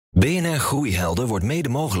BNR Groeihelden wordt mede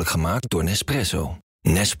mogelijk gemaakt door Nespresso.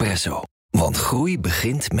 Nespresso. Want groei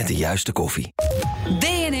begint met de juiste koffie.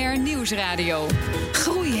 BNR Nieuwsradio.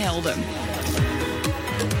 Groeihelden.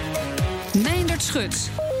 Meindert Schut.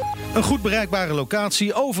 Een goed bereikbare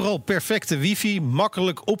locatie, overal perfecte wifi,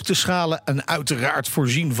 makkelijk op te schalen en uiteraard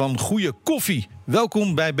voorzien van goede koffie.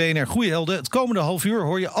 Welkom bij BNR Groeihelden. Het komende half uur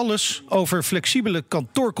hoor je alles over flexibele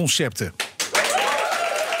kantoorconcepten.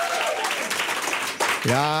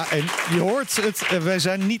 Ja, en je hoort het, wij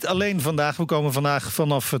zijn niet alleen vandaag. We komen vandaag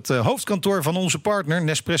vanaf het hoofdkantoor van onze partner,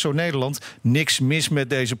 Nespresso Nederland. Niks mis met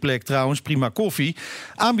deze plek trouwens, prima koffie.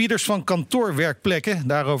 Aanbieders van kantoorwerkplekken,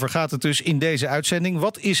 daarover gaat het dus in deze uitzending.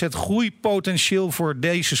 Wat is het groeipotentieel voor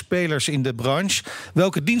deze spelers in de branche?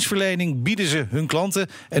 Welke dienstverlening bieden ze hun klanten?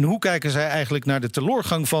 En hoe kijken zij eigenlijk naar de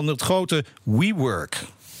teloorgang van het grote WeWork?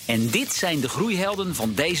 En dit zijn de groeihelden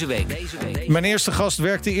van deze week. Mijn eerste gast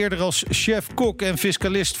werkte eerder als chef-kok en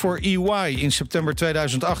fiscalist voor EY. In september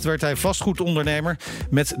 2008 werd hij vastgoedondernemer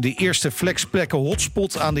met de eerste flexplekken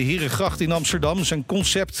hotspot aan de Herengracht in Amsterdam. Zijn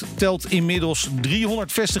concept telt inmiddels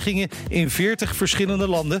 300 vestigingen in 40 verschillende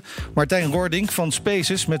landen. Martijn Roordink van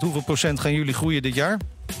Spaces, met hoeveel procent gaan jullie groeien dit jaar?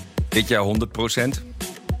 Dit jaar 100%.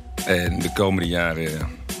 En de komende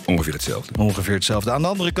jaren ongeveer hetzelfde. Ongeveer hetzelfde. Aan de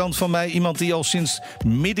andere kant van mij iemand die al sinds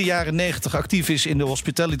midden jaren 90 actief is in de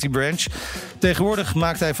hospitality branch. Tegenwoordig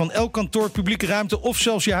maakt hij van elk kantoor, publieke ruimte of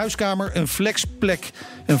zelfs je huiskamer een flexplek,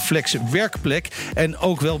 een flexwerkplek. En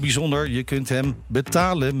ook wel bijzonder, je kunt hem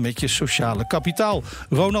betalen met je sociale kapitaal.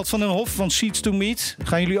 Ronald van den Hof van Seats to Meet.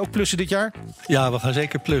 Gaan jullie ook plussen dit jaar? Ja, we gaan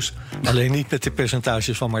zeker plus. Alleen niet met de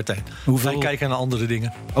percentages van Martijn. Hoeveel? Wij kijken naar andere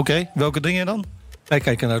dingen. Oké, welke dingen dan? Wij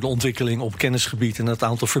kijken naar de ontwikkeling op kennisgebied en het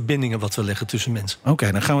aantal verbindingen wat we leggen tussen mensen.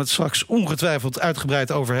 Oké, dan gaan we het straks ongetwijfeld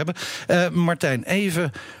uitgebreid over hebben. Martijn,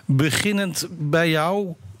 even beginnend bij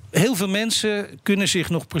jou. Heel veel mensen kunnen zich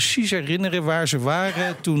nog precies herinneren waar ze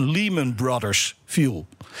waren toen Lehman Brothers viel.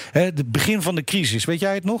 Het begin van de crisis, weet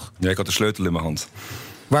jij het nog? Ja, ik had de sleutel in mijn hand.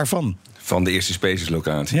 Waarvan? Van de eerste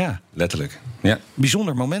Spaces-locatie. Ja. Letterlijk. Ja.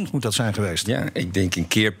 Bijzonder moment moet dat zijn geweest. Ja, ik denk een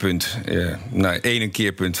keerpunt. Een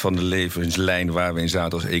keerpunt van de levenslijn waar we in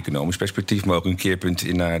zaten als economisch perspectief. Maar ook een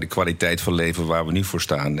keerpunt naar de kwaliteit van leven waar we nu voor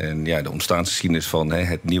staan. En ja, de ontstaansgeschiedenis van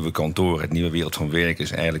het nieuwe kantoor, het nieuwe wereld van werken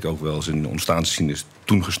is eigenlijk ook wel zijn ontstaansgeschiedenis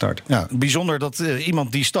toen gestart. Ja, bijzonder dat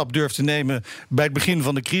iemand die stap durft te nemen bij het begin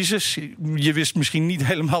van de crisis. Je wist misschien niet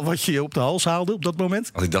helemaal wat je op de hals haalde op dat moment.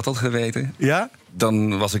 Als ik dat had geweten, ja?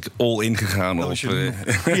 Dan was ik all in gegaan op.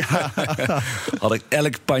 Ja. Had ik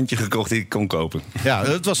elk pandje gekocht die ik kon kopen. Ja,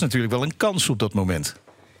 het was natuurlijk wel een kans op dat moment.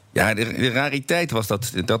 Ja, de rariteit was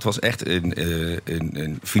dat was echt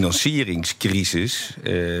een financieringscrisis.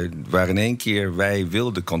 Waar in één keer wij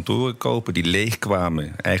wilden kantoren kopen die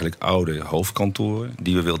leegkwamen. Eigenlijk oude hoofdkantoren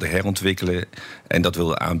die we wilden herontwikkelen. En dat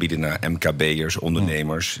wilden aanbieden naar MKB'ers,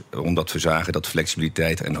 ondernemers. Omdat we zagen dat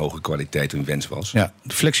flexibiliteit en hoge kwaliteit een wens was. Ja,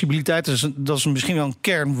 flexibiliteit, dat is misschien wel een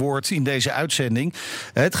kernwoord in deze uitzending.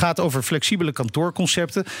 Het gaat over flexibele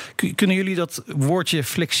kantoorconcepten. Kunnen jullie dat woordje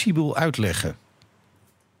flexibel uitleggen?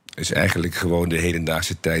 Het is eigenlijk gewoon de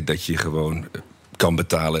hedendaagse tijd dat je gewoon kan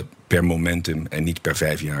betalen per momentum en niet per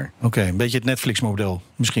 5 jaar. Oké, een beetje het Netflix-model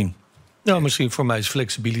misschien. Nou, misschien voor mij is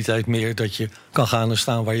flexibiliteit meer dat je kan gaan en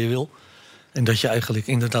staan waar je wil. En dat je eigenlijk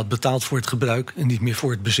inderdaad betaalt voor het gebruik en niet meer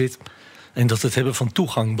voor het bezit. En dat het hebben van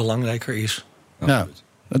toegang belangrijker is. Nou,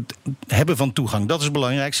 het hebben van toegang, dat is het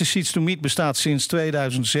belangrijkste. Seats to Meet bestaat sinds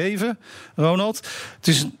 2007, Ronald. Het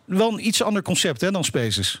is wel een iets ander concept dan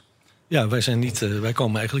Spaces. Ja, wij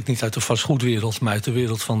komen eigenlijk niet uit de vastgoedwereld, maar uit de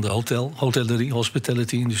wereld van de hotellerie,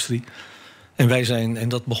 hospitality-industrie. En wij zijn, en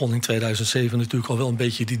dat begon in 2007 natuurlijk al wel een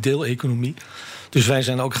beetje die deeleconomie. Dus wij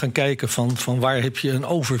zijn ook gaan kijken van waar heb je een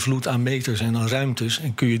overvloed aan meters en aan ruimtes.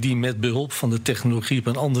 En kun je die met behulp van de technologie op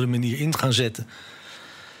een andere manier in gaan zetten.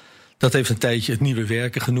 Dat heeft een tijdje het nieuwe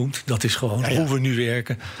werken genoemd. Dat is gewoon hoe we nu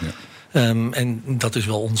werken. Ja. En dat is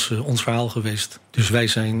wel ons verhaal geweest. Dus wij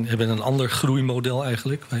hebben een ander groeimodel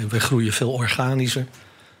eigenlijk. Wij groeien veel organischer.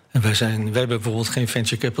 En wij hebben bijvoorbeeld geen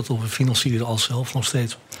venture capital. We financieren al zelf nog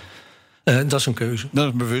steeds. Dat is een keuze. Dat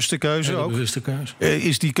is een bewuste keuze ook? Een bewuste keuze.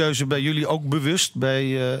 Is die keuze bij jullie ook bewust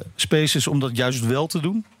bij Spaces om dat juist wel te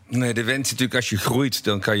doen? Nee, de wens natuurlijk, als je groeit,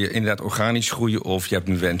 dan kan je inderdaad organisch groeien. Of je hebt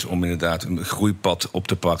een wens om inderdaad een groeipad op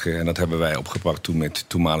te pakken. En dat hebben wij opgepakt toen met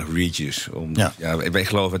toenmalig Regis. Wij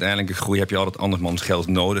geloven uiteindelijk, in groei heb je altijd andermans geld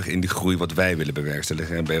nodig in de groei wat wij willen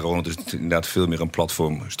bewerkstelligen. En bij Ronald is het inderdaad veel meer een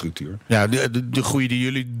platformstructuur. Ja, de groei die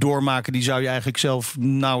jullie doormaken, die zou je eigenlijk zelf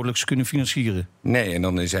nauwelijks kunnen financieren. Nee, en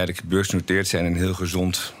dan is eigenlijk beursgenoteerd zijn een heel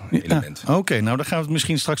gezond element. Oké, nou daar gaan we het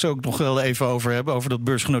misschien straks ook nog wel even over hebben. Over dat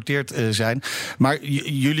beursgenoteerd zijn. Maar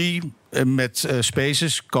jullie jullie met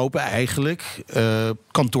Spaces kopen eigenlijk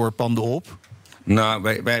kantoorpanden op.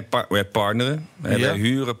 Nou, wij partneren. Wij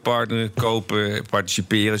huren, partneren, kopen,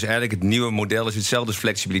 participeren. Dus eigenlijk het nieuwe model is hetzelfde als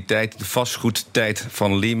flexibiliteit. De vastgoedtijd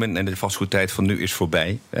van Lehman en de vastgoedtijd van nu is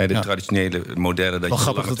voorbij. De traditionele modellen. Wel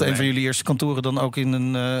grappig dat een van jullie eerste kantoren dan ook in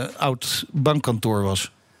een oud bankkantoor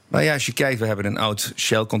was. Nou ja, als je kijkt, we hebben een oud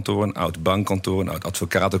Shell-kantoor, een oud bankkantoor, een oud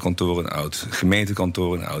advocatenkantoor, een oud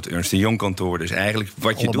gemeentekantoor, een oud Ernst & Young-kantoor. Dus eigenlijk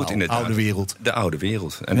wat je doet inderdaad. Oude wereld. De oude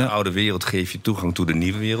wereld. En de oude wereld geeft je toegang tot de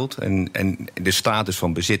nieuwe wereld. En de status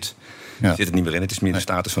van bezit zit er niet meer in. Het is meer de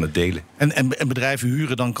status van het delen. En bedrijven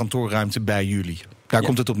huren dan kantoorruimte bij jullie. Daar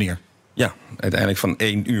komt het op neer. Ja, uiteindelijk van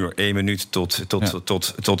 1 uur, 1 minuut tot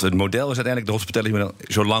het model is uiteindelijk de hospitality model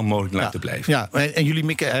zo lang mogelijk laten blijven. Ja, en jullie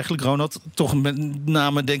mikken eigenlijk, Ronald, toch met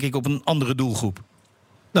name denk ik op een andere doelgroep.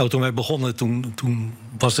 Nou, toen wij begonnen, toen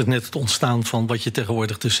was het net het ontstaan van wat je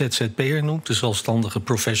tegenwoordig de ZZP'er noemt. De zelfstandige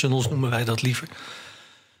professionals noemen wij dat liever.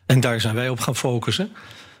 En daar zijn wij op gaan focussen.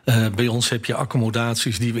 Bij ons heb je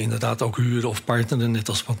accommodaties die we inderdaad ook huren of partneren, net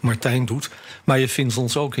als wat Martijn doet. Maar je vindt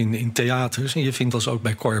ons ook in theaters en je vindt ons ook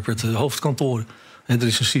bij corporate hoofdkantoren. En er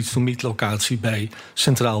is een Seats2Meet locatie bij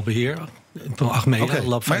Centraal Beheer. Achmea,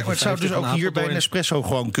 Lab 55. Maar het zou dus ook hier bij Nespresso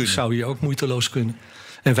gewoon kunnen? Zou hier ook moeiteloos kunnen.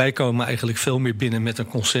 En wij komen eigenlijk veel meer binnen met een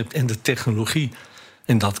concept en de technologie.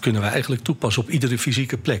 En dat kunnen wij eigenlijk toepassen op iedere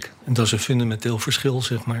fysieke plek. En dat is een fundamenteel verschil,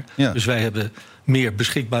 zeg maar. Ja. Dus wij hebben meer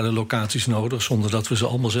beschikbare locaties nodig, zonder dat we ze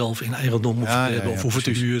allemaal zelf in eigendom hoeven te hebben of hoeven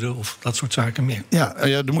te huren of dat soort zaken meer. Ja,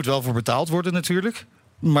 er moet wel voor betaald worden natuurlijk.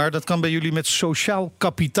 Maar dat kan bij jullie met sociaal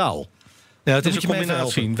kapitaal. Ja, het is een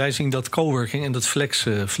combinatie. Wij zien dat coworking en dat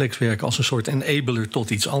flexwerken als een soort enabler tot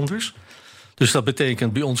iets anders. Dus dat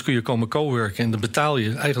betekent, bij ons kun je komen coworken en dan betaal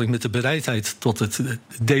je eigenlijk met de bereidheid tot het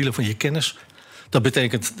delen van je kennis. Dat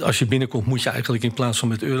betekent, als je binnenkomt, moet je eigenlijk in plaats van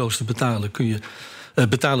met euro's te betalen, kun je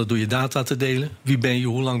betalen door je data te delen. Wie ben je,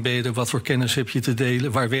 hoe lang ben je er, wat voor kennis heb je te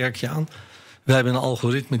delen, waar werk je aan? We hebben een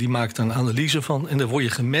algoritme die maakt er een analyse van. En dan word je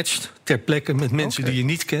gematcht ter plekke met mensen die je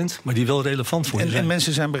niet kent, maar die wel relevant voor je zijn. En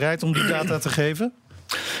mensen zijn bereid om die data te geven?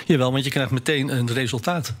 Jawel, want je krijgt meteen een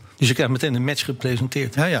resultaat. Dus je krijgt meteen een match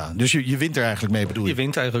gepresenteerd. Ja, dus je wint er eigenlijk mee, bedoel je? Je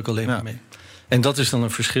wint eigenlijk alleen maar mee. En dat is dan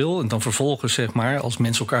een verschil. En dan vervolgens, zeg maar, als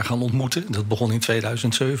mensen elkaar gaan ontmoeten, dat begon in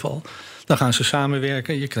 2007 al, dan gaan ze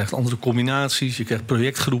samenwerken. Je krijgt andere combinaties, je krijgt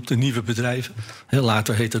projectgroepen, nieuwe bedrijven. Heel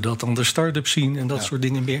later heette dat dan de start-up scene en dat soort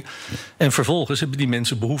dingen meer. En vervolgens hebben die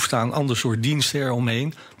mensen behoefte aan ander soort diensten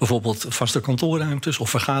eromheen. Bijvoorbeeld vaste kantoorruimtes of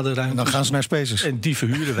vergaderruimtes. En dan gaan ze naar Spaces. En die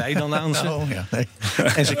verhuren wij dan aan ze.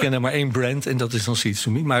 En ze kennen maar 1 brand en dat is dan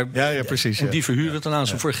Seats2Meet. Maar precies. En die verhuren het dan aan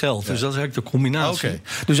ze voor geld. Dus dat is eigenlijk de combinatie.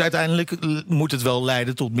 Dus uiteindelijk moet het wel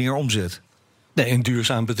leiden tot meer omzet. Nee, een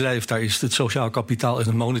duurzaam bedrijf, daar is het sociaal kapitaal en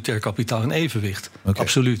het monetair kapitaal in evenwicht.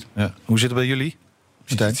 Absoluut. Ja. Hoe zit het bij jullie?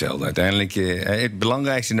 Hetzelfde. Uiteindelijk, het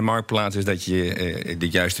belangrijkste in de marktplaats is dat je de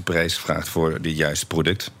juiste prijs vraagt voor het juiste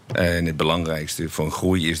product. En het belangrijkste voor een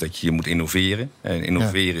groei is dat je moet innoveren. En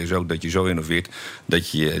innoveren is ook dat je zo innoveert dat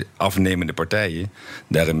je afnemende partijen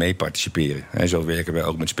daarin mee participeren. En zo werken wij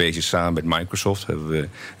ook met Spaces samen met Microsoft. Hebben we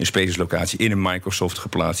een Spaces locatie in een Microsoft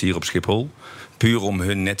geplaatst hier op Schiphol. Puur om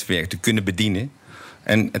hun netwerk te kunnen bedienen.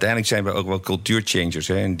 En uiteindelijk zijn we ook wel cultuurchangers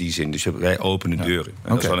in die zin. Dus wij openen deuren. En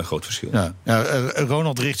dat is wel een groot verschil.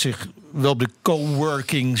 Ronald richt zich wel op de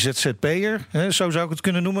coworking ZZP'er. Zo zou ik het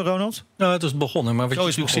kunnen noemen, Ronald? Nou, het is begonnen. Maar wat je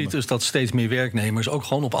natuurlijk ziet is dat steeds meer werknemers ook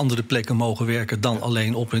gewoon op andere plekken mogen werken dan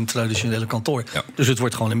alleen op hun traditionele kantoor. Ja. Dus het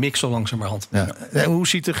wordt gewoon een mix zo langzamerhand. Ja. Hoe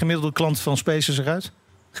ziet de gemiddelde klant van Spaces eruit?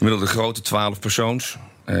 Gemiddelde grootte 12 persoons.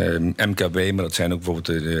 MKB, maar dat zijn ook bijvoorbeeld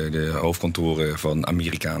de hoofdkantoren van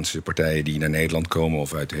Amerikaanse partijen die naar Nederland komen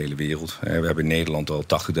of uit de hele wereld. We hebben in Nederland al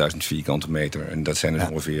 80.000 vierkante meter. En dat zijn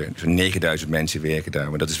ongeveer zo'n 9.000 mensen werken daar.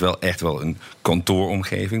 Maar dat is wel echt wel een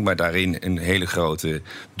kantooromgeving. Maar daarin een hele grote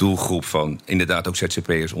doelgroep van inderdaad ook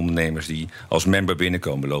ZZP'ers, ondernemers die als member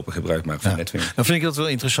binnenkomen lopen, gebruik maken van netwerk. Dan vind ik dat wel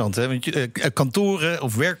interessant. Hè? Want kantoren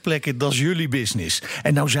of werkplekken, dat is jullie business.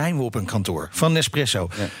 En nou zijn we op een kantoor van Nespresso.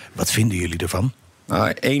 Ja. Wat vinden jullie ervan?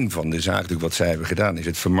 Nou, een van de zaken wat zij hebben gedaan is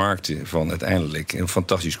het vermarkten van uiteindelijk een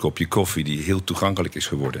fantastisch kopje koffie die heel toegankelijk is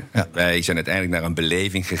geworden. Ja. Wij zijn uiteindelijk naar een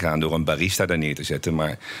beleving gegaan door een barista daar neer te zetten.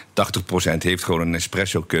 Maar 80% heeft gewoon een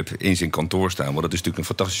espresso cup in zijn kantoor staan. Want dat is natuurlijk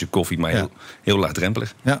een fantastische koffie, maar heel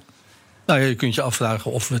laagdrempelig. Ja. Nou, je kunt je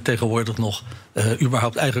afvragen of we tegenwoordig nog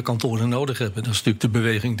überhaupt eigen kantoren nodig hebben. Dat is natuurlijk de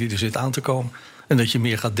beweging die er zit aan te komen. En dat je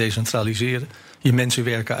meer gaat decentraliseren. Je mensen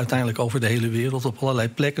werken uiteindelijk over de hele wereld op allerlei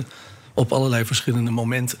plekken. Op allerlei verschillende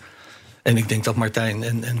momenten. En ik denk dat Martijn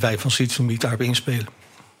en wij van Seats2Meet daarop inspelen.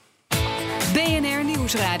 BNR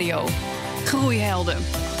Nieuwsradio. Groeihelden.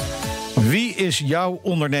 Wie Wie is jouw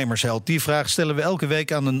ondernemersheld? Die vraag stellen we elke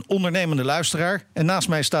week aan een ondernemende luisteraar. En naast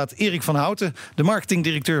mij staat Erik van Houten, de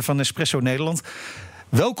marketingdirecteur van Nespresso Nederland.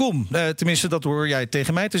 Welkom. Tenminste, dat hoor jij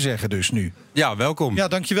tegen mij te zeggen dus nu. Ja, welkom. Ja,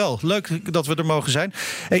 dankjewel. Leuk dat we er mogen zijn.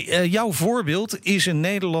 Hey, jouw voorbeeld is een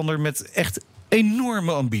Nederlander met echt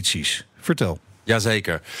enorme ambities. Vertel.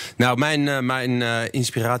 Jazeker. Nou, mijn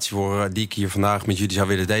inspiratie die ik hier vandaag met jullie zou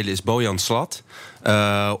willen delen is Bojan Slat.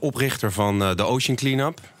 Oprichter van de Ocean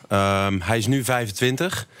Cleanup. Hij is nu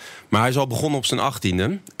 25, maar hij is al begonnen op zijn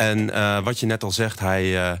 18e. En wat je net al zegt,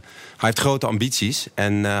 hij heeft grote ambities.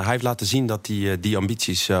 En hij heeft laten zien dat hij die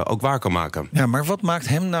ambities ook waar kan maken. Ja, maar wat maakt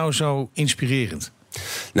hem nou zo inspirerend?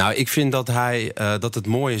 Nou, ik vind dat het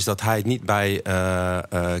mooi is dat hij het niet bij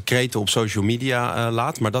kreten op social media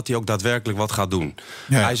laat, maar dat hij ook daadwerkelijk wat gaat doen.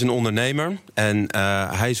 Ja. Hij is een ondernemer en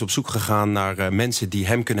hij is op zoek gegaan naar mensen die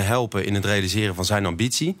hem kunnen helpen in het realiseren van zijn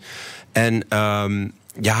ambitie. En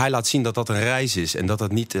hij laat zien dat dat een reis is en dat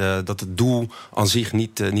het doel aan zich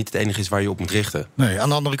niet het enige is waar je op moet richten. Nee, aan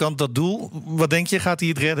de andere kant, dat doel, wat denk je, gaat hij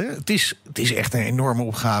het redden? Het is echt een enorme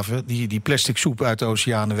opgave, die plastic soep uit de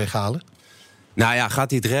oceanen weghalen. Nou ja, gaat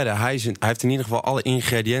hij het redden? Hij heeft in ieder geval alle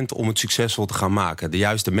ingrediënten om het succesvol te gaan maken. De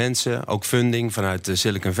juiste mensen, ook funding vanuit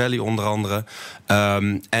Silicon Valley onder andere.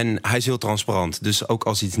 En hij is heel transparant. Dus ook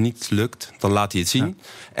als iets niet lukt, dan laat hij het zien.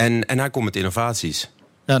 Ja. En hij komt met innovaties.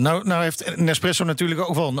 Ja, nou heeft Nespresso natuurlijk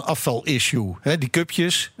ook wel een afvalissue. Die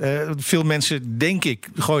cupjes, veel mensen, denk ik,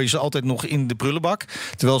 gooien ze altijd nog in de prullenbak.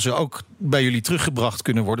 Terwijl ze ook bij jullie teruggebracht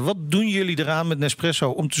kunnen worden. Wat doen jullie eraan met Nespresso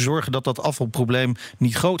om te zorgen dat dat afvalprobleem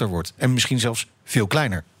niet groter wordt? En misschien zelfs veel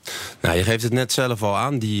kleiner? Nou, je geeft het net zelf al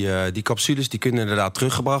aan. Die capsules die kunnen inderdaad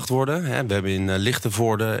teruggebracht worden. We hebben in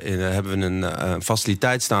Lichtenvoorde hebben we een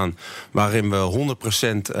faciliteit staan waarin we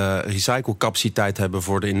 100% recyclecapaciteit hebben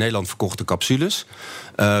voor de in Nederland verkochte capsules.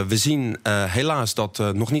 We zien helaas dat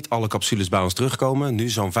nog niet alle capsules bij ons terugkomen. Nu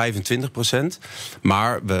zo'n 25%.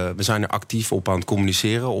 Maar we zijn er actief op aan het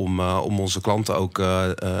communiceren om onze klanten ook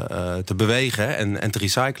te bewegen en te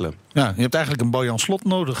recyclen. Ja, je hebt eigenlijk een Bojan Slot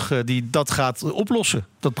nodig die dat gaat oplossen.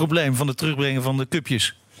 Dat probleem van het terugbrengen van de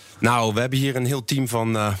cupjes. Nou, we hebben hier een heel team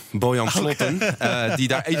van Bojan Slotten die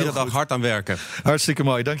daar iedere dag hard aan werken. Hartstikke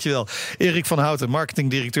mooi, dankjewel. Erik van Houten,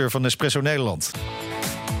 marketingdirecteur van Nespresso Nederland.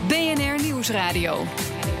 BNR Nieuwsradio.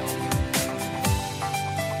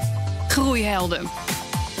 Groeihelden.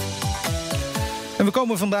 En we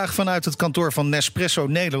komen vandaag vanuit het kantoor van Nespresso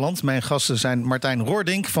Nederland. Mijn gasten zijn Martijn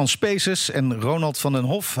Roordink van Spaces en Ronald van den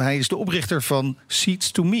Hof. Hij is de oprichter van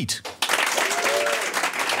Seeds to Meet.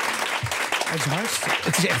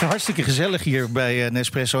 Het is echt hartstikke gezellig hier bij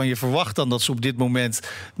Nespresso. En je verwacht dan dat ze op dit moment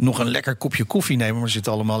nog een lekker kopje koffie nemen. Maar ze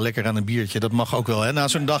zitten allemaal lekker aan een biertje. Dat mag ook wel, hè? Na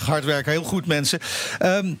zo'n dag hard werken. Heel goed, mensen.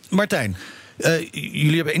 Martijn,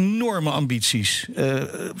 jullie hebben enorme ambities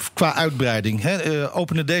qua uitbreiding.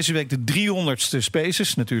 Openen deze week de 300ste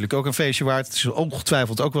Spaces. Natuurlijk ook een feestje waard. Het is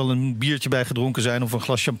ongetwijfeld ook wel een biertje bij gedronken zijn of een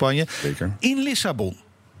glas champagne. Zeker. In Lissabon.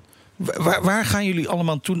 Waar gaan jullie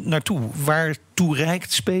allemaal naartoe? Waartoe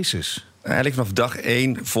reikt Spaces? Eigenlijk vanaf dag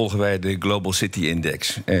 1 volgen wij de Global City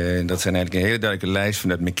Index. Dat zijn eigenlijk een hele duidelijke lijst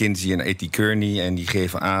vanuit McKinsey en A.T. Kearney. En die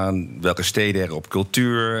geven aan welke steden er op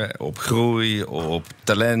cultuur, op groei, op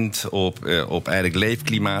talent, op eigenlijk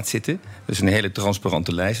leefklimaat zitten. Dat is een hele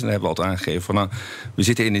transparante lijst. En daar hebben we altijd aangegeven van, we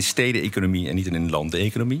zitten in een stedeneconomie en niet in een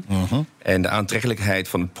landeneconomie. Uh-huh. En de aantrekkelijkheid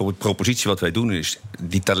van de propositie wat wij doen is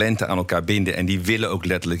die talenten aan elkaar binden. En die willen ook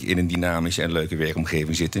letterlijk in een dynamische en leuke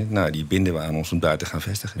werkomgeving zitten. Nou, die binden we aan ons om daar te gaan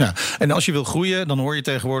vestigen. Ja, en als je wil groeien, dan hoor je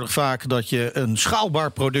tegenwoordig vaak dat je een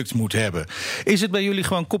schaalbaar product moet hebben. Is het bij jullie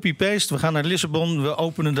gewoon copy-paste? We gaan naar Lissabon, we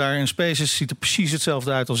openen daar een Spaces. Ziet er precies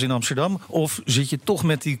hetzelfde uit als in Amsterdam? Of zit je toch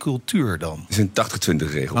met die cultuur dan? Het is een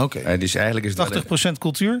 80-20 regel. Okay. Dus eigenlijk is 80%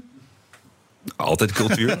 cultuur? Altijd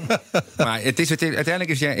cultuur. Maar uiteindelijk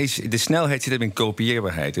is de snelheid zit in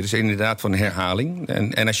kopieerbaarheid. Het is inderdaad van herhaling.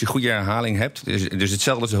 En als je goede herhaling hebt, dus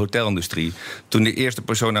hetzelfde als de hotelindustrie. Toen de eerste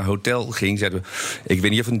persoon naar hotel ging, zeiden we, ik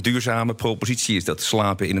weet niet of een duurzame propositie is dat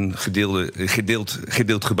slapen in een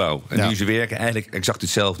gedeeld gebouw. En nu ze werken eigenlijk exact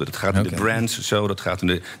hetzelfde. Dat gaat in de brands zo, dat gaat in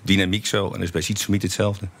de dynamiek zo. En dat is bij Seeds to Meet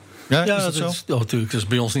hetzelfde. Ja, is dat zo? Natuurlijk, dat is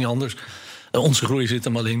bij ons niet anders. Onze groei zit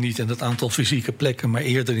hem alleen niet in het aantal fysieke plekken, maar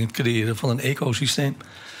eerder in het creëren van een ecosysteem.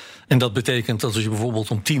 En dat betekent dat als je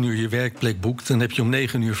bijvoorbeeld om 10 uur je werkplek boekt, dan heb je om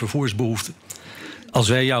 9 uur vervoersbehoefte. Als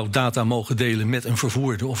wij jouw data mogen delen met een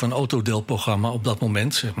vervoerder of een autodeelprogramma op dat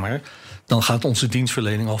moment, zeg maar, dan gaat onze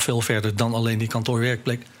dienstverlening al veel verder dan alleen die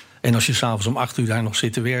kantoorwerkplek. En als je s'avonds om 8 uur daar nog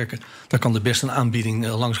zit te werken, dan kan er best een aanbieding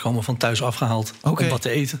langskomen van thuis afgehaald om wat te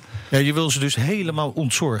eten. Ja, je wil ze dus helemaal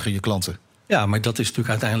ontzorgen, je klanten. Ja, maar dat is natuurlijk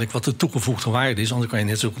uiteindelijk wat de toegevoegde waarde is. Anders kan je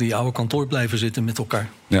net zo op die oude kantoor blijven zitten met elkaar.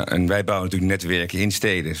 Ja, en wij bouwen natuurlijk netwerken in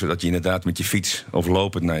steden, zodat je inderdaad met je fiets of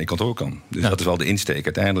lopend naar je kantoor kan. Dus dat is wel de insteek.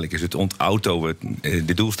 Uiteindelijk is het ontautoen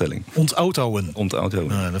de doelstelling. Ontautoen.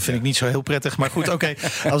 Nou, dat vind ik niet zo heel prettig. Maar goed, oké.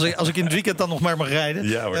 Als ik in het weekend dan nog maar mag rijden.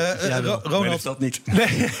 Ja hoor. Ronald, dat niet.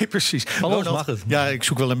 Nee, precies. Ronald, mag het. Ja, ik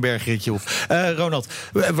zoek wel een bergritje op. Ronald,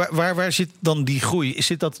 waar zit dan die groei?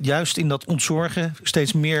 Zit dat juist in dat ontzorgen?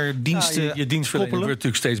 Steeds meer diensten je dienstverlening wordt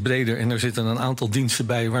natuurlijk steeds breder. En er zitten een aantal diensten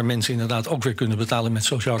bij waar mensen inderdaad ook weer kunnen betalen met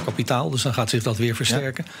sociaal kapitaal. Dus dan gaat zich dat weer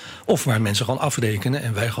versterken. Ja. Of waar mensen gewoon afrekenen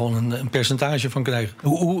en wij gewoon een percentage van krijgen.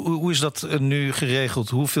 Hoe is dat nu geregeld?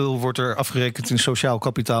 Hoeveel wordt er afgerekend in sociaal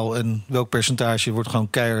kapitaal en welk percentage wordt gewoon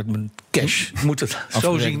keihard met cash? Je moet het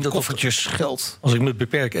zo zien dat koffertjes geld. Als ik me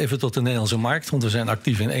beperk even tot de Nederlandse markt, want we zijn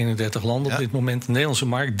actief in 31 landen op dit moment. De Nederlandse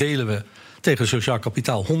markt delen we tegen sociaal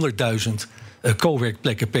kapitaal 100.000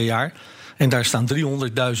 coworkplekken per jaar. En daar staan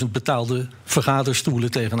 300.000 betaalde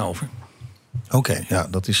vergaderstoelen tegenover. Oké, ja,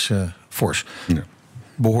 dat is fors. Ja.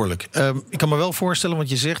 Behoorlijk. Ik kan me wel voorstellen, want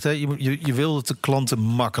je zegt, je wil het de klanten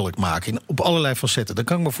makkelijk maken. Op allerlei facetten. Dan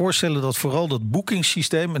kan ik me voorstellen dat vooral dat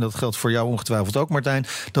boekingssysteem, en dat geldt voor jou ongetwijfeld ook, Martijn,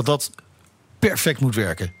 dat perfect moet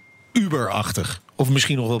werken. Uber-achtig. Of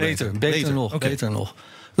misschien nog wel beter. Beter nog.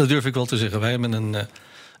 Dat durf ik wel te zeggen. Wij hebben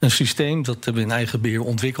een systeem, dat hebben we in eigen beheer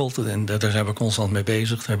ontwikkeld. En daar zijn we constant mee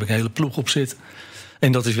bezig. Daar heb ik een hele ploeg op zitten.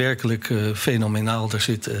 En dat is werkelijk fenomenaal. Daar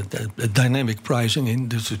zit dynamic pricing in.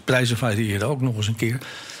 Dus de prijzen variëren ook nog eens een keer.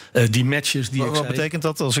 Die matches die Wat betekent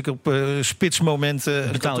dat? Als ik op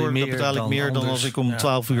spitsmomenten betaal ik meer dan als ik om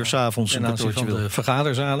 12 uur 's avonds een kantoortje wil. De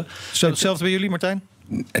vergaderzalen. Zo hetzelfde bij jullie, Martijn?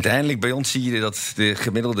 Uiteindelijk bij ons zie je dat de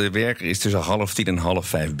gemiddelde werker is tussen 4:30 en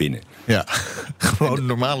 5:30 binnen. Ja, gewoon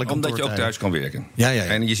normale kantoortijd. Omdat je ook thuis kan werken. Ja.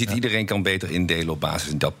 En je ziet iedereen kan beter indelen op basis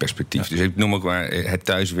van dat perspectief. Ja. Dus ik noem ook maar, het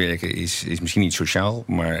thuiswerken is misschien niet sociaal,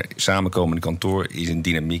 maar samenkomen in kantoor is een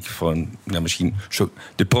dynamiek van misschien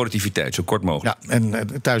de productiviteit zo kort mogelijk. Ja,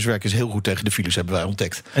 en thuiswerken is heel goed tegen de files, hebben wij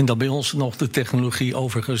ontdekt. En dan bij ons nog de technologie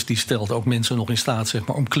overigens, die stelt ook mensen nog in staat, zeg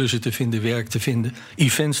maar, om klussen te vinden, werk te vinden,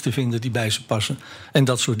 events te vinden die bij ze passen. En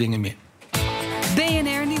dat soort dingen meer.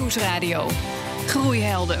 BNR Nieuwsradio.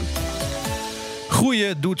 Groeihelden.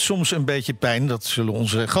 Groeien doet soms een beetje pijn. Dat zullen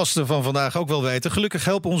onze gasten van vandaag ook wel weten. Gelukkig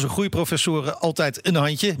helpen onze groeiprofessoren altijd een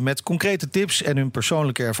handje met concrete tips en hun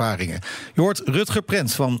persoonlijke ervaringen. Je hoort Rutger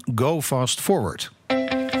Prent van Go Fast Forward.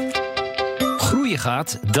 Groeien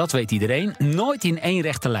gaat, dat weet iedereen, nooit in één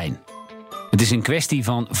rechte lijn. Het is een kwestie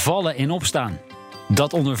van vallen en opstaan.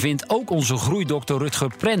 Dat ondervindt ook onze groeidokter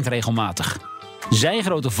Rutger Prent regelmatig. Zijn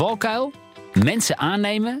grote valkuil? Mensen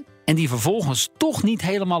aannemen en die vervolgens toch niet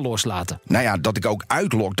helemaal loslaten. Nou ja, dat ik ook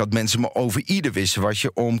uitlok dat mensen me over ieder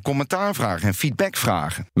wisselwasje om commentaar vragen en feedback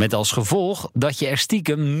vragen. Met als gevolg dat je er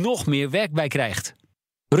stiekem nog meer werk bij krijgt.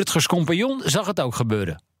 Rutgers compagnon zag het ook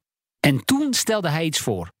gebeuren. En toen stelde hij iets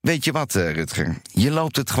voor. Weet je wat, Rutger? Je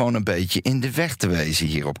loopt het gewoon een beetje in de weg te wezen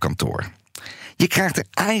hier op kantoor. Je krijgt er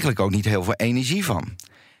eigenlijk ook niet heel veel energie van.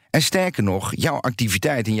 En sterker nog, jouw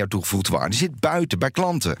activiteit en jouw toegevoegde waarde zit buiten bij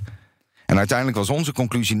klanten. En uiteindelijk was onze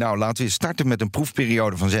conclusie, laten we starten met een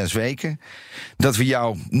proefperiode van 6 weken. Dat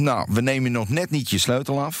we we nemen nog net niet je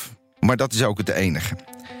sleutel af, maar dat is ook het enige.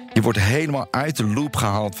 Je wordt helemaal uit de loop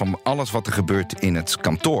gehaald van alles wat er gebeurt in het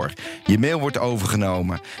kantoor. Je mail wordt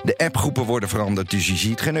overgenomen, de appgroepen worden veranderd, dus je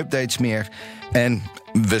ziet geen updates meer. En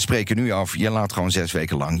we spreken nu af, je laat gewoon 6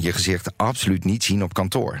 weken lang je gezicht absoluut niet zien op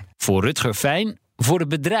kantoor. Voor Rutger fijn, voor het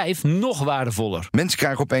bedrijf nog waardevoller. Mensen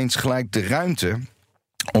krijgen opeens gelijk de ruimte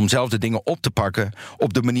om zelf de dingen op te pakken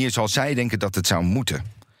op de manier zoals zij denken dat het zou moeten.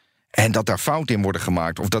 En dat daar fouten in worden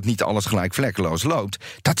gemaakt of dat niet alles gelijk vlekkeloos loopt,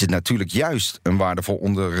 dat is natuurlijk juist een waardevol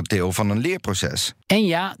onderdeel van een leerproces. En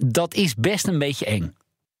ja, dat is best een beetje eng.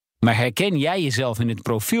 Maar herken jij jezelf in het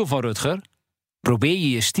profiel van Rutger? Probeer je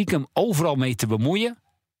je stiekem overal mee te bemoeien?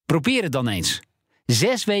 Probeer het dan eens.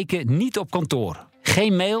 6 weken niet op kantoor.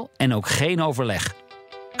 Geen mail en ook geen overleg.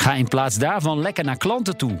 Ga in plaats daarvan lekker naar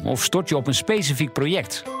klanten toe of stort je op een specifiek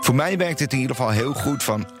project. Voor mij werkt het in ieder geval heel goed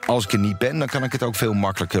van, als ik er niet ben, dan kan ik het ook veel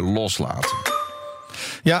makkelijker loslaten.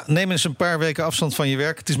 Ja, neem eens een paar weken afstand van je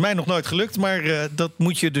werk. Het is mij nog nooit gelukt, maar dat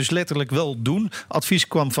moet je dus letterlijk wel doen. Advies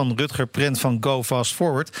kwam van Rutger Prent van Go Fast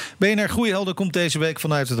Forward. BNR Groeihelden komt deze week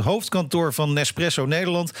vanuit het hoofdkantoor van Nespresso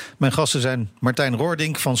Nederland. Mijn gasten zijn Martijn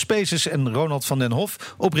Roordink van Spaces en Ronald van den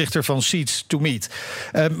Hof, oprichter van Seeds to Meet.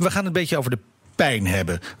 We gaan een beetje over de pijn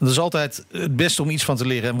hebben. Dat is altijd het beste om iets van te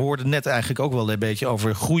leren. En we hoorden net eigenlijk ook wel een beetje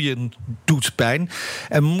over groeien doet pijn.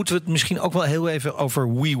 En moeten we het misschien ook wel heel even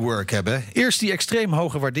over WeWork hebben. Eerst die extreem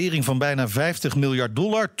hoge waardering van bijna $50 miljard.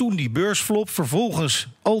 Toen die beursflop. Vervolgens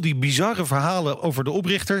al die bizarre verhalen over de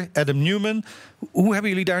oprichter, Adam Neumann. Hoe hebben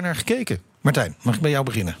jullie daar naar gekeken? Martijn, mag ik bij jou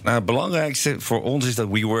beginnen? Nou, het belangrijkste voor ons is dat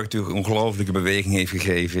WeWork natuurlijk een ongelofelijke beweging heeft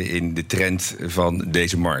gegeven in de trend van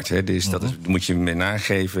deze markt. Hè. Dus dat moet je me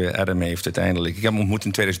nageven. Adam heeft uiteindelijk... Ik heb hem ontmoet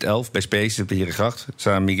in 2011 bij Space op de Herengracht,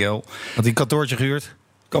 samen met Miguel. Had hij een kantoortje gehuurd?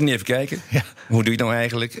 Kom niet even kijken. Ja. Hoe doe je het nou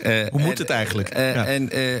eigenlijk? Hoe moet het eigenlijk?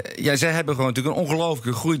 Zij hebben gewoon natuurlijk een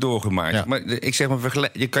ongelofelijke groei doorgemaakt. Ja. Maar ik zeg maar,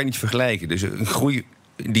 je kan niet vergelijken. Dus een groei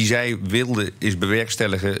die zij wilden is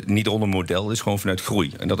bewerkstelligen niet onder model, is gewoon vanuit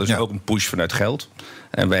groei. En dat is ook een push vanuit geld.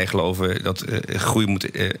 En wij geloven dat groei moet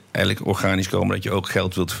eigenlijk organisch komen, dat je ook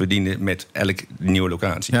geld wilt verdienen met elke nieuwe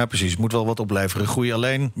locatie. Ja, precies. Het moet wel wat opleveren. Groei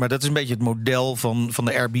alleen. Maar dat is een beetje het model van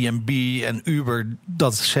de Airbnb en Uber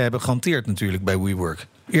dat ze hebben gehanteerd natuurlijk bij WeWork.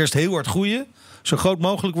 Eerst heel hard groeien, zo groot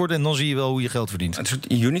mogelijk worden en dan zie je wel hoe je geld verdient. Het is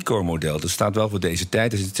een unicorn-model. Dat staat wel voor deze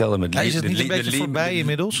tijd. Het is hetzelfde met is het niet een beetje voorbij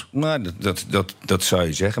inmiddels? Nou, dat zou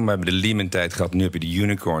je zeggen. Maar met de Lehman-tijd gaat nu heb je de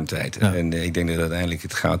unicorn-tijd. Ja. En ik denk dat uiteindelijk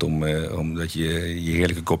het gaat om dat je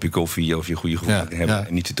heerlijke kopje koffie of je goede gevoel hebt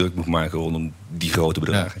en niet te druk moet maken rondom die grote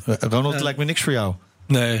bedragen. Ja. Ronald, lijkt me niks voor jou.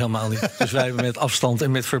 Nee, helemaal niet. Dus wij hebben met afstand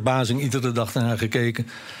en met verbazing iedere dag naar gekeken.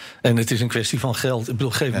 En het is een kwestie van geld. Ik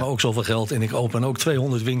bedoel, geef me ook zoveel geld en ik open ook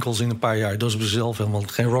 200 winkels in een paar jaar. Dat is bij zichzelf helemaal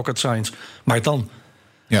geen rocket science. Maar dan,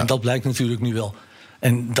 en dat blijkt natuurlijk nu wel.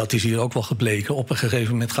 En dat is hier ook wel gebleken. Op een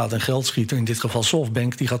gegeven moment gaat een geldschieter, in dit geval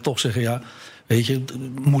Softbank, die gaat toch zeggen, ja, weet je,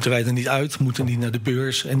 moeten wij er niet uit, moeten niet naar de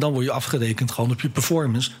beurs. En dan word je afgerekend gewoon op je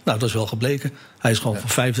performance. Nou, dat is wel gebleken. Hij is gewoon van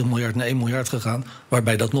 50 miljard naar 1 miljard gegaan.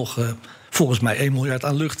 Waarbij dat nog volgens mij 1 miljard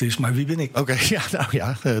aan lucht is. Maar wie ben ik? Oké,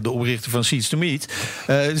 de oprichter van Seeds to Meet.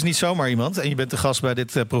 Het is niet zomaar iemand. En je bent de gast bij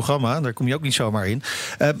dit programma. Daar kom je ook niet zomaar in.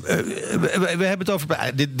 We hebben het over...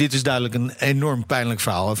 Dit is duidelijk een enorm pijnlijk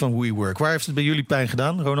verhaal van WeWork. Waar heeft het bij jullie pijn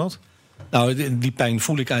gedaan, Ronald? Nou, die pijn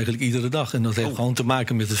voel ik eigenlijk iedere dag. En dat heeft gewoon te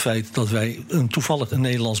maken met het feit dat wij toevallig een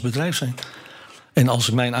Nederlands bedrijf zijn. En als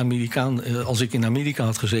ik in Amerika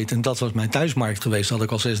had gezeten en dat was mijn thuismarkt geweest, had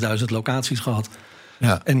ik al 6000 locaties gehad.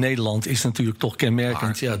 Ja. En Nederland is natuurlijk toch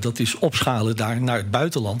kenmerkend. Maar dat is opschalen daar naar het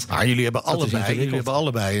buitenland. Maar jullie hebben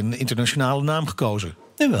allebei een internationale naam gekozen.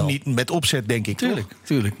 Jawel. Niet met opzet, denk ik.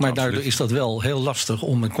 Tuurlijk. Maar daardoor is dat wel heel lastig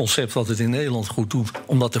om een concept wat het in Nederland goed doet,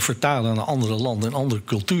 om dat te vertalen naar andere landen en andere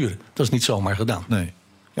culturen. Dat is niet zomaar gedaan. Nee.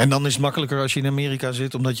 En dan is het makkelijker als je in Amerika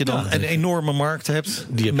zit, omdat je dan een enorme markt hebt.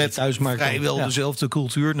 Die met vrijwel dezelfde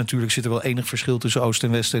cultuur. Natuurlijk zit er wel enig verschil tussen Oost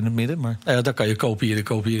en West en het midden. Maar dan kan je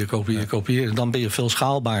kopiëren. Dan ben je veel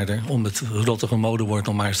schaalbaarder, om het rottige modewoord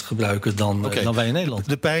nog maar eens te gebruiken, dan wij in Nederland.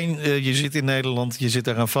 De pijn, je zit in Nederland, je zit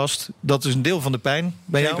eraan vast. Dat is een deel van de pijn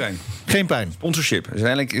bij jou? Geen pijn. Sponsorship.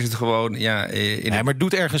 Uiteindelijk is het gewoon... maar het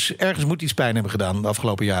doet ergens moet iets pijn hebben gedaan de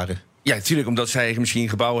afgelopen jaren. Ja, natuurlijk, omdat zij misschien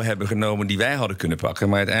gebouwen hebben genomen die wij hadden kunnen pakken.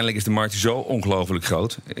 Maar uiteindelijk is de markt zo ongelooflijk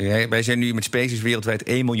groot. Wij zijn nu met Spaces wereldwijd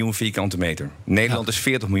 1 miljoen vierkante meter. Nederland is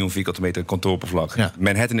 40 miljoen vierkante meter kantooppervlak. Ja.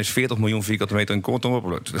 Manhattan is 40 miljoen vierkante meter in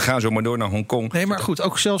kantooppervlak. We gaan zo maar door naar Hongkong. Nee, maar goed,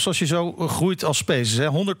 ook zelfs als je zo groeit als Spaces,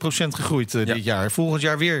 100% gegroeid dit jaar. Volgend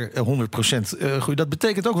jaar weer 100% groei. Dat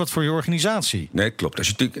betekent ook wat voor je organisatie. Nee, klopt. Als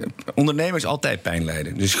je natuurlijk, ondernemers altijd pijn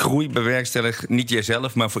lijden. Dus groei bewerkstellig niet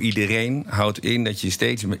jezelf, maar voor iedereen houdt in dat je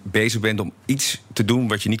steeds bezig bent om iets te doen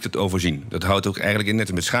wat je niet kunt overzien. Dat houdt ook eigenlijk in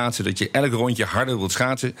net met schaatsen, dat je elk rondje harder wilt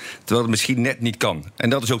schaatsen, terwijl het misschien net niet kan. En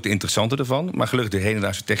dat is ook de interessante ervan. Maar gelukkig de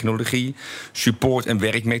hedendaagse technologie, support en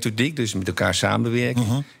werkmethodiek, dus met elkaar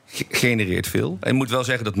samenwerken, genereert veel. En ik moet wel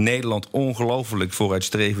zeggen dat Nederland ongelooflijk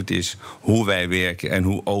vooruitstrevend is hoe wij werken en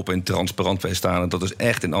hoe open en transparant wij staan. En dat is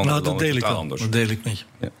echt een andere landen totaal anders. Dat deel ik met je.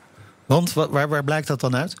 Ja. Want waar blijkt dat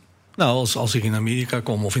dan uit? Nou, als ik in Amerika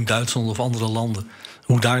kom of in Duitsland of andere landen,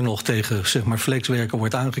 hoe daar nog tegen flexwerken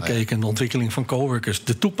wordt aangekeken en de ontwikkeling van coworkers,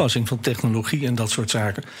 de toepassing van technologie en dat soort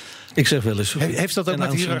zaken. Ik zeg wel eens. Heeft dat ook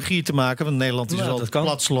met hiërarchie te maken? Want Nederland is wel het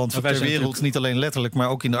platste land ter wereld, niet alleen letterlijk, maar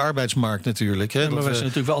ook in de arbeidsmarkt natuurlijk. Hè? Ja, maar wij zijn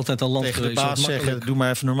natuurlijk wel altijd een land tegen geweest de baas zeggen, doe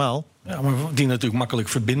maar even normaal. Ja, maar die natuurlijk makkelijk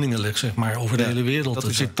verbindingen legt, over de hele wereld.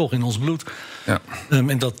 Dat zit toch in ons bloed. Ja.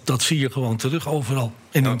 En dat zie je gewoon terug overal.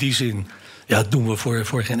 En in die zin doen we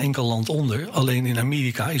voor geen enkel land onder. Alleen in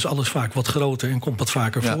Amerika is alles vaak wat groter en komt wat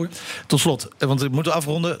vaker voor. Tot slot, want we moeten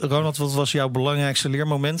afronden. Ronald, wat was jouw belangrijkste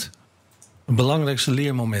leermoment? Het belangrijkste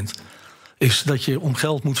leermoment is dat je om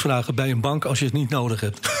geld moet vragen bij een bank als je het niet nodig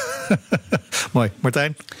hebt. Mooi.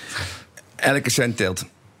 Martijn? Elke cent telt.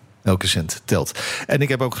 Elke cent telt. En ik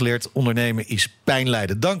heb ook geleerd, ondernemen is pijn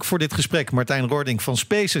lijden. Dank voor dit gesprek. Martijn Roordink van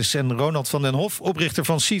Spaces en Ronald van den Hof, oprichter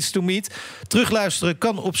van Seeds to Meet. Terugluisteren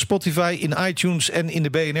kan op Spotify, in iTunes en in de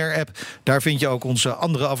BNR-app. Daar vind je ook onze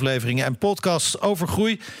andere afleveringen en podcasts over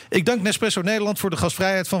groei. Ik dank Nespresso Nederland voor de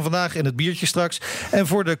gastvrijheid van vandaag en het biertje straks. En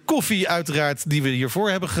voor de koffie uiteraard die we hiervoor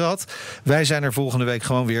hebben gehad. Wij zijn er volgende week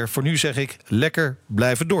gewoon weer. Voor nu zeg ik, lekker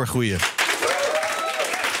blijven doorgroeien.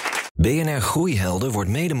 BNR Groeihelden wordt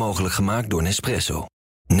mede mogelijk gemaakt door Nespresso.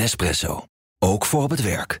 Nespresso. Ook voor op het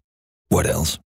werk. What else?